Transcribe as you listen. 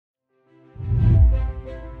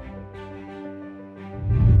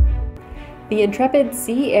The Intrepid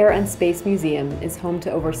Sea, Air, and Space Museum is home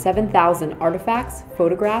to over 7,000 artifacts,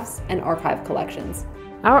 photographs, and archive collections.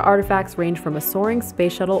 Our artifacts range from a soaring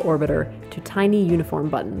space shuttle orbiter to tiny uniform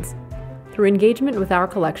buttons. Through engagement with our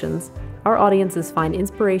collections, our audiences find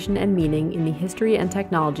inspiration and meaning in the history and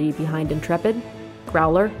technology behind Intrepid,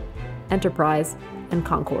 Growler, Enterprise, and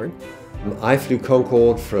Concorde. I flew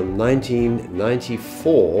Concorde from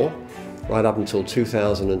 1994 right up until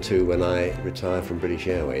 2002 when I retired from British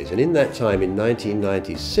Airways. And in that time, in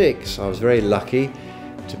 1996, I was very lucky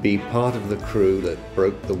to be part of the crew that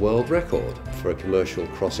broke the world record for a commercial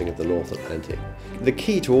crossing of the North Atlantic. The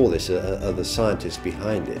key to all this are the scientists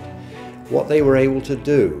behind it. What they were able to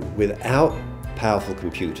do without powerful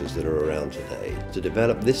computers that are around today, to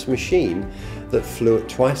develop this machine that flew at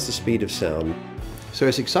twice the speed of sound. So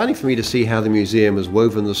it's exciting for me to see how the museum has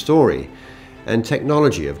woven the story and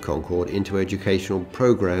technology of Concorde into educational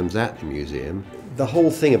programs at the museum. The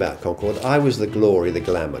whole thing about Concorde, I was the glory, the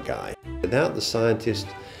glamour guy. Without the scientists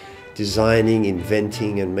designing,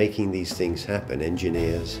 inventing and making these things happen,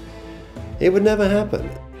 engineers, it would never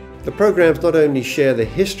happen. The programs not only share the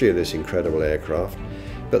history of this incredible aircraft,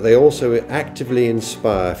 but they also actively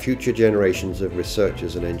inspire future generations of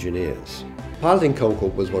researchers and engineers. Piloting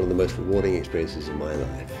Concorde was one of the most rewarding experiences in my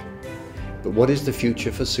life. But what is the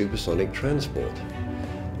future for supersonic transport?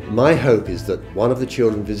 My hope is that one of the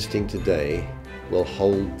children visiting today will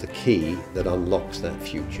hold the key that unlocks that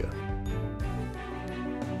future.